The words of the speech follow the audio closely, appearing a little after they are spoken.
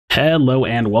Hello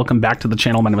and welcome back to the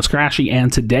channel. My name is Krashy, and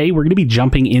today we're going to be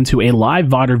jumping into a live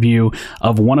VOD review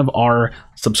of one of our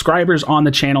subscribers on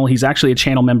the channel. He's actually a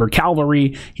channel member,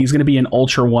 Cavalry. He's going to be an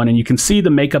Ultra 1, and you can see the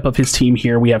makeup of his team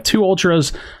here. We have two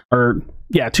Ultras,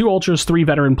 3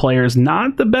 veteran players.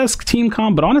 Not the best team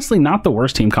comp, but honestly not the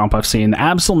worst team comp I've seen.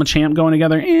 Absol and Machamp going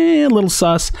together, a little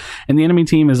sus, and the enemy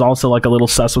team is also like a little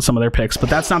sus with some of their picks, but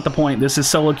that's not the point. This is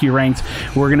solo queue ranked.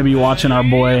 We're going to be watching our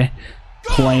boy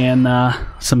playing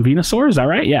some Venusaur, is that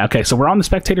right? Yeah, okay, so we're on the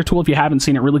spectator tool. If you haven't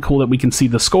seen it, really cool that we can see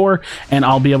the score, and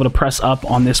I'll be able to press up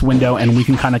on this window and we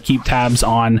can kind of keep tabs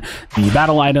on the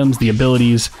battle items, the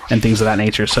abilities, and things of that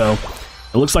nature. So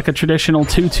it looks like a traditional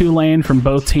 2-2 lane from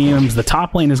both teams. The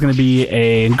top lane is going to be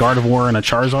a Gardevoir and a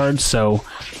Charizard, so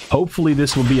hopefully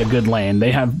this will be a good lane.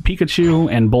 They have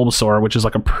Pikachu and Bulbasaur, which is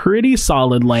like a pretty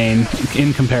solid lane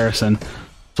in comparison.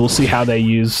 So we'll see how they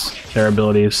use their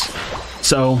abilities.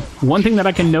 So one thing that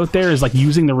I can note there is like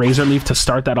using the Razor Leaf to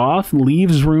start that off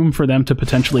leaves room for them to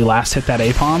potentially last hit that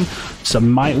APOM. So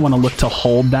might want to look to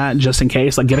hold that just in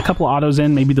case. Like get a couple autos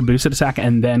in, maybe the boosted attack,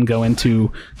 and then go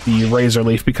into the Razor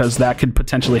Leaf because that could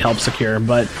potentially help secure.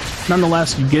 But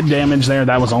nonetheless, good damage there.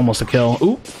 That was almost a kill.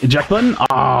 Ooh, eject button.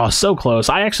 Oh, so close.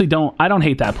 I don't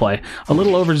hate that play. A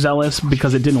little overzealous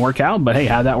because it didn't work out, but hey,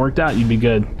 had that worked out, you'd be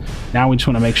good. Now we just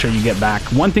want to make sure you get back.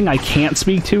 One thing I can't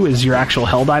speak to is your actual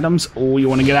held items. Oh, you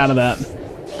want to get out of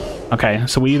that. Okay,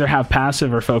 so we either have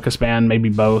passive or focus ban, maybe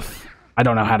both. I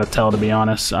don't know how to tell, to be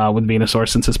honest, with Venusaur,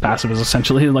 since his passive is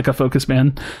essentially like a focus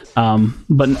ban.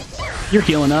 But you're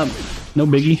healing up, no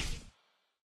biggie.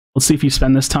 Let's see if you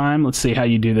spend this time. Let's see how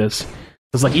you do this.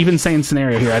 It's like even same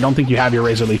scenario here. I don't think you have your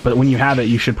Razor Leaf, but when you have it,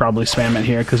 you should probably spam it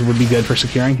here because it would be good for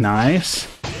securing. Nice.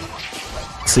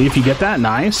 See if you get that.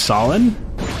 Nice, solid.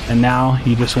 And now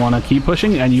you just want to keep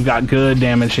pushing, and you've got good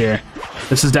damage here.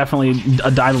 This is definitely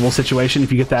a diveable situation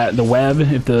if you get that the web,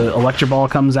 if the Electro Ball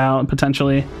comes out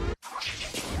potentially.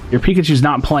 Your Pikachu's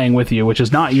not playing with you, which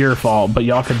is not your fault, but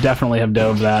y'all could definitely have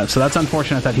dove that. So that's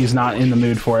unfortunate that he's not in the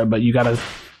mood for it, but you got to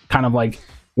kind of like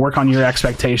work on your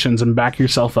expectations and back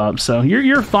yourself up. So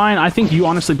you're fine. I think you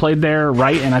honestly played there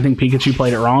right, and I think Pikachu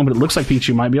played it wrong, but it looks like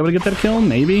Pikachu might be able to get that kill,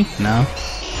 maybe? No.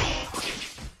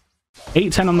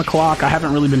 8:10 on the clock. I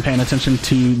haven't really been paying attention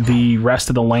to the rest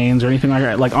of the lanes or anything like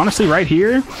that. Like, honestly, right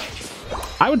here,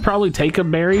 I would probably take a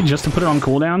berry just to put it on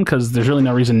cooldown because there's really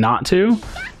no reason not to.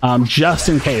 Just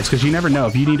in case, because you never know.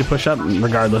 If you need to push up,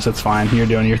 regardless, it's fine. You're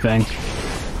doing your thing.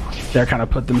 They're kind of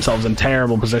put themselves in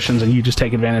terrible positions and you just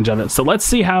take advantage of it. So let's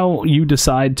see how you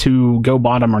decide to go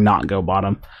bottom or not go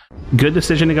bottom. Good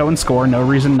decision to go and score. No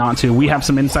reason not to. We have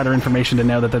some insider information to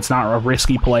know that that's not a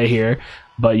risky play here,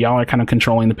 but y'all are kind of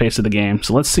controlling the pace of the game.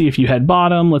 So let's see if you head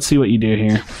bottom. Let's see what you do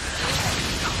here.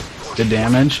 Good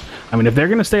damage. I mean, if they're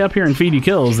going to stay up here and feed you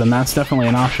kills, then that's definitely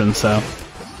an option. So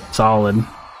solid.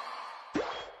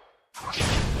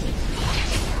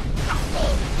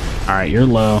 All right, you're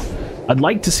low. I'd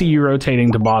like to see you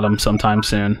rotating to bottom sometime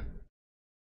soon.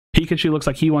 Pikachu looks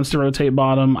like he wants to rotate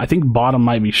bottom. I think bottom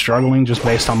might be struggling just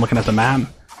based on looking at the map.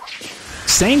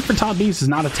 Staying for top Bs is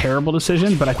not a terrible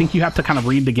decision, but I think you have to kind of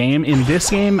read the game. In this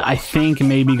game, I think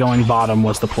maybe going bottom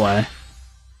was the play.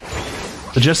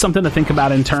 So just something to think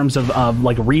about in terms of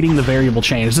like reading the variable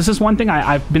change. This is one thing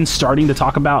I've been starting to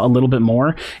talk about a little bit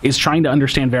more, is trying to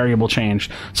understand variable change.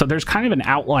 So there's kind of an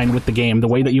outline with the game, the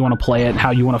way that you want to play it,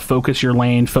 how you want to focus your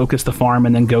lane, focus the farm,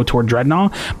 and then go toward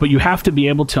Dreadnought. But you have to be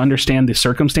able to understand the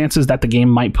circumstances that the game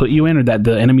might put you in, or that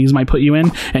the enemies might put you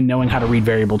in, and knowing how to read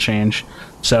variable change.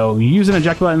 So you use an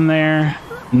eject button there.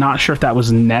 Not sure if that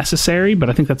was necessary, but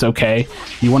I think that's okay.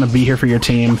 You want to be here for your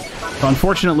team. So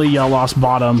unfortunately, y'all lost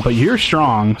bottom, but you're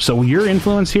strong, so your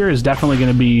influence here is definitely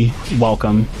going to be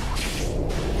welcome.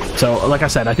 So, like I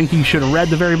said, I think you should have read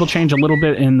the variable change a little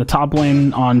bit in the top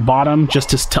lane on bottom,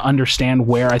 just to understand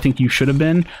where I think you should have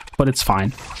been, but it's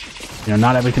fine. You know,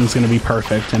 not everything's going to be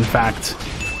perfect. In fact,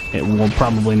 it will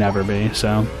probably never be.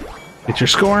 So, get your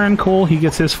scoring. Cool. He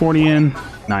gets his 40 in.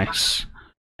 Nice.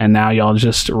 And now y'all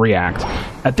just react.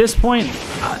 At this point,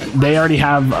 they already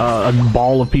have a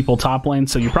ball of people top lane,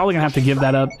 so you're probably going to have to give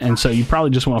that up, and so you probably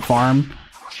just want to farm.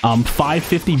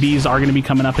 550 Bs are going to be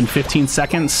coming up in 15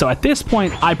 seconds, so at this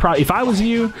point, if I was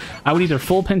you, I would either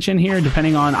full pinch in here,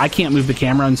 depending on... I can't move the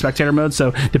camera in spectator mode, so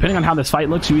depending on how this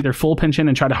fight looks, you either full pinch in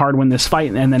and try to hard win this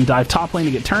fight, and then dive top lane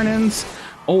to get turn-ins,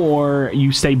 or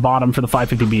you stay bottom for the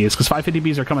 550 Bs, because 550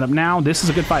 Bs are coming up now. This is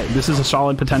a good fight. This is a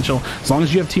solid potential. As long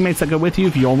as you have teammates that go with you,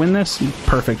 if you all win this,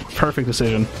 perfect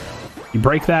decision. You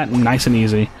break that, nice and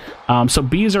easy. So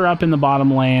bees are up in the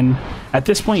bottom lane. At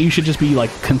this point, you should just be like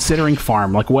considering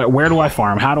farm. Like, where do I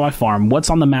farm? How do I farm? What's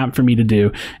on the map for me to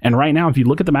do? And right now, if you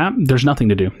look at the map, there's nothing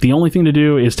to do. The only thing to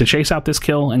do is to chase out this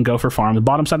kill and go for farm. The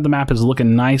bottom side of the map is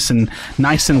looking nice and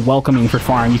welcoming for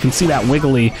farm. You can see that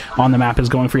wiggly on the map is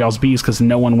going for y'all's bees because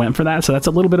no one went for that. So that's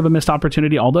a little bit of a missed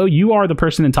opportunity. Although you are the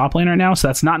person in top lane right now, so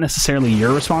that's not necessarily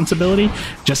your responsibility.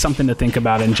 Just something to think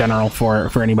about in general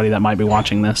for anybody that might be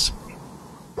watching this.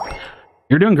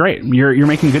 You're doing great. You're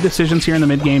making good decisions here in the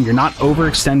mid game. You're not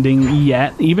overextending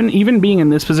yet. Even being in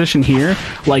this position here,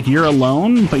 like you're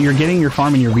alone, but you're getting your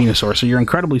farm and your Venusaur, so you're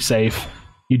incredibly safe.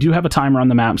 You do have a timer on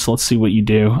the map, so let's see what you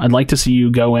do. I'd like to see you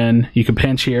go in. You can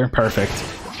pinch here. Perfect.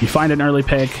 You find an early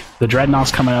pick. The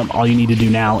Dreadnought's coming up. All you need to do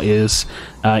now is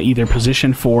either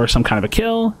position for some kind of a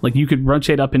kill. Like you could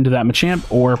rotate up into that Machamp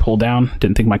or pull down.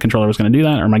 Didn't think my controller was going to do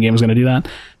that, or my game was going to do that.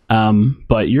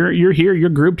 But you're here, you're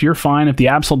grouped, you're fine. If the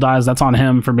Absol dies, that's on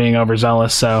him for being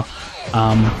overzealous. So,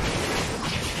 all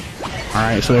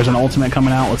right. So there's an ultimate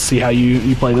coming out. Let's see how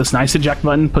you play this. Nice eject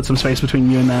button. Put some space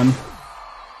between you and them.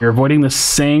 You're avoiding the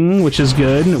Sing, which is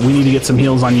good. We need to get some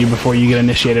heals on you before you get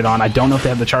initiated on. I don't know if they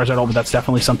have the Charizard ult, but that's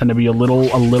definitely something to be a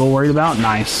little worried about.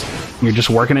 Nice. You're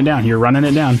just working it down. You're running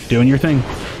it down, doing your thing.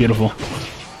 Beautiful.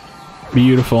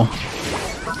 Beautiful.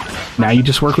 Now you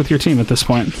just work with your team at this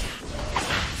point.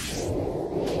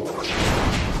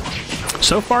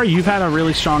 So far, you've had a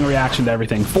really strong reaction to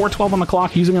everything. 4:12 on the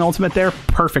clock, using an ultimate there.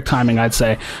 Perfect timing, I'd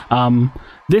say.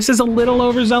 This is a little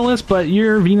overzealous, but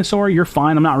you're Venusaur, you're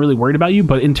fine. I'm not really worried about you.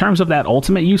 But in terms of that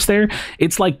ultimate use there,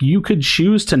 it's like you could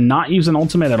choose to not use an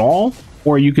ultimate at all,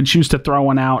 or you could choose to throw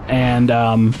one out and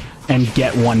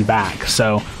get one back.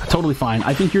 So totally fine.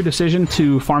 I think your decision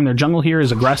to farm their jungle here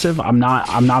is aggressive. I'm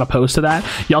not opposed to that.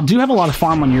 Y'all do have a lot of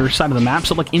farm on your side of the map,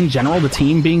 so like in general, the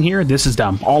team being here, this is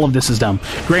dumb. All of this is dumb.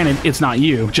 Granted, it's not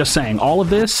you. Just saying, all of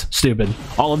this, stupid.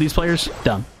 All of these players,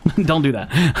 dumb. Don't do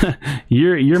that.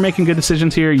 You're making good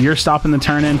decisions here. You're stopping the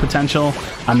turn-in potential.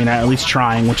 I mean, at least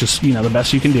trying, which is, you know, the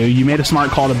best you can do. You made a smart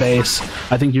call to base.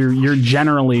 I think you're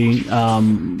generally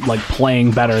like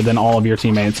playing better than all of your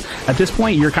teammates. At this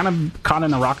point, you're kind of caught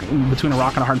in between a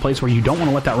rock and a hard place where you don't want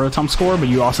to let that Rotom score, but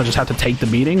you also just have to take the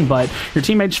beating. But your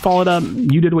teammates followed up.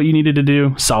 You did what you needed to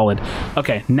do. Solid.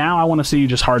 Okay, now I want to see you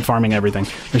just hard farming everything.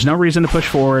 There's no reason to push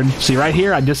forward. See, right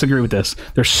here, I disagree with this.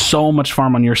 There's so much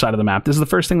farm on your side of the map. This is the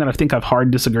first thing that I think I've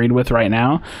hard disagreed with right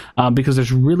now, because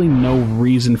there's really no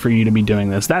reason for you to be doing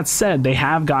this. That said, they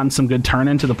have gotten some good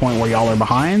turn-in to the point where y'all are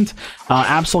behind.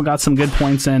 Absol got some good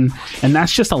points in, and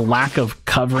that's just a lack of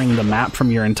covering the map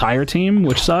from your entire team,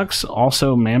 which sucks.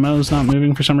 Also, Mamo's not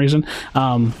moving for some reason.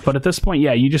 But at this point,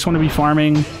 yeah, you just want to be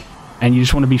farming, and you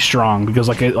just want to be strong, because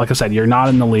like I said, you're not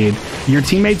in the lead. Your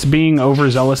teammates being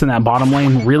overzealous in that bottom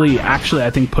lane really, actually,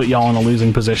 I think put y'all in a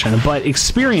losing position. But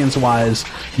experience-wise,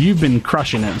 you've been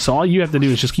crushing it. So all you have to do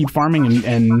is just keep farming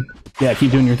and yeah, keep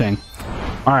doing your thing.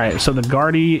 All right, so the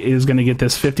Guardy is going to get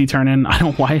this 50 turn-in. I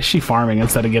don't know, why is she farming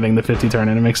instead of getting the 50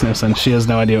 turn-in? It makes no sense. She has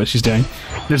no idea what she's doing.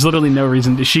 There's literally no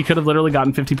reason. She could have literally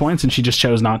gotten 50 points, and she just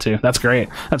chose not to. That's great.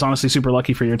 That's honestly super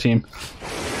lucky for your team.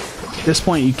 At this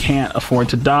point, you can't afford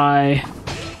to die.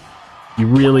 You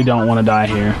really don't want to die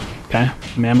here. Okay,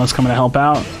 Mammoth's coming to help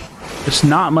out. There's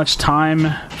not much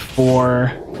time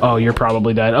for... Oh, you're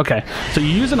probably dead. Okay, so you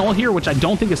use an ult here, which I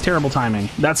don't think is terrible timing.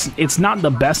 It's not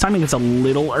the best timing. It's a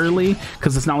little early,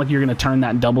 because it's not like you're going to turn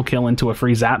that double kill into a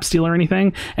free zap steal or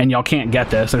anything, and y'all can't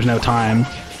get this. There's no time.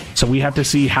 So we have to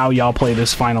see how y'all play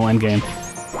this final endgame.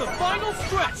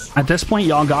 At this point,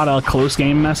 y'all got a close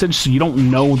game message, so you don't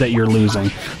know that you're losing.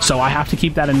 So I have to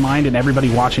keep that in mind, and everybody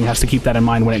watching has to keep that in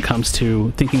mind when it comes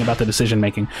to thinking about the decision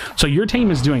making. So your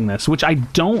team is doing this, which I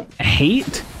don't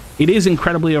hate. It is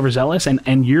incredibly overzealous,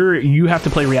 and you have to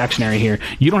play reactionary here.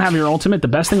 You don't have your ultimate. The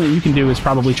best thing that you can do is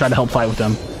probably try to help fight with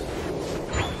them.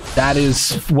 That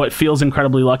is what feels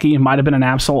incredibly lucky. It might have been an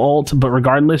Absol ult, but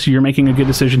regardless, you're making a good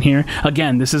decision here.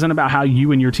 Again, this isn't about how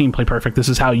you and your team play perfect. This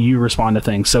is how you respond to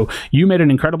things. So you made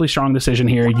an incredibly strong decision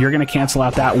here. You're going to cancel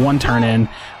out that one turn-in,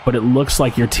 but it looks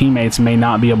like your teammates may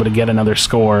not be able to get another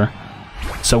score.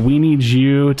 So we need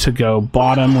you to go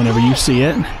bottom whenever you see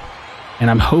it, and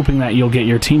I'm hoping that you'll get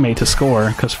your teammate to score,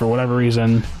 because for whatever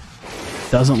reason,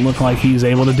 doesn't look like he's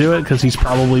able to do it, because he's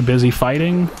probably busy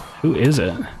fighting. Who is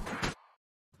it?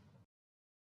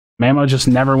 Mamo just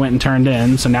never went and turned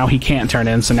in, so now he can't turn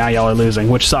in, so now y'all are losing,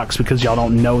 which sucks because y'all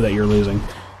don't know that you're losing.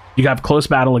 You got close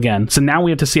battle again. So now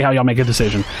we have to see how y'all make a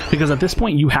decision, because at this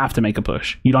point you have to make a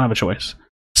push. You don't have a choice.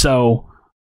 So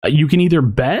you can either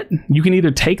bet, you can either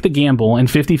take the gamble and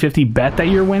 50-50 bet that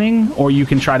you're winning, or you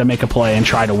can try to make a play and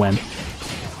try to win.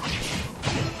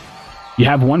 You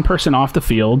have one person off the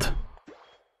field.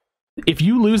 If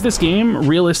you lose this game,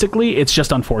 realistically, it's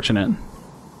just unfortunate.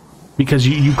 Because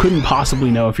you couldn't possibly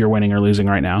know if you're winning or losing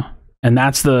right now. And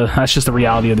that's just the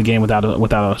reality of the game without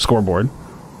a scoreboard.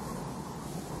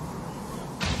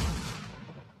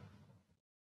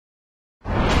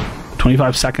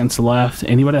 "25 seconds left.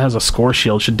 Anybody that has a score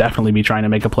shield should definitely be trying to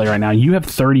make a play right now. You have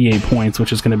 38 points,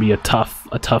 which is going to be a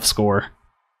tough score.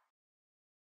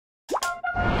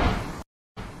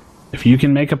 If you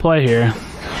can make a play here,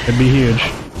 it'd be huge.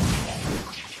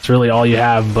 It's really all you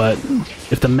have, but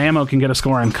if the Mammo can get a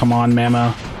score in, come on,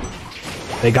 Mammo.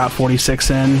 They got 46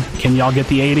 in. Can y'all get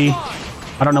the 80?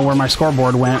 I don't know where my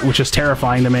scoreboard went, which is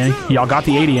terrifying to me. Y'all got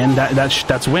the 80 in.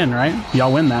 That's win, right?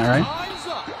 Y'all win that, right?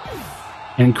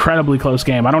 Incredibly close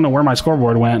game. I don't know where my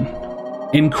scoreboard went.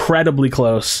 Incredibly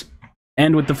close.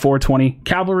 End with the 420.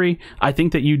 Cavalry, I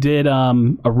think that you did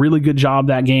a really good job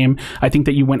that game. I think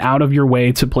that you went out of your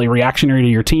way to play reactionary to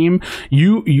your team.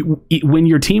 When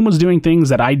your team was doing things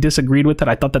that I disagreed with, that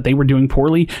I thought that they were doing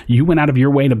poorly, you went out of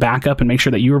your way to back up and make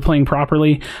sure that you were playing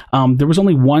properly. There was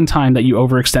only one time that you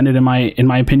overextended in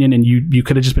my opinion, and you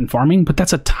could have just been farming, but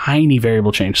that's a tiny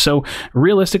variable change. So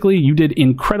realistically, you did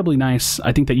incredibly nice.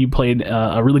 I think that you played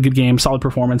a really good game, solid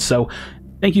performance. So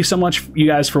thank you so much, you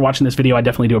guys, for watching this video. I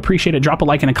definitely do appreciate it. Drop a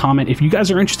like and a comment. If you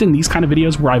guys are interested in these kind of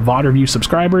videos where I VOD review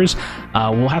subscribers,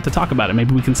 we'll have to talk about it.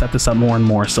 Maybe we can set this up more and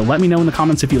more. So let me know in the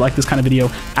comments if you like this kind of video.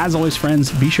 As always,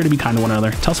 friends, be sure to be kind to one another.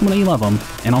 Tell someone that you love them,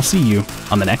 and I'll see you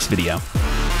on the next video.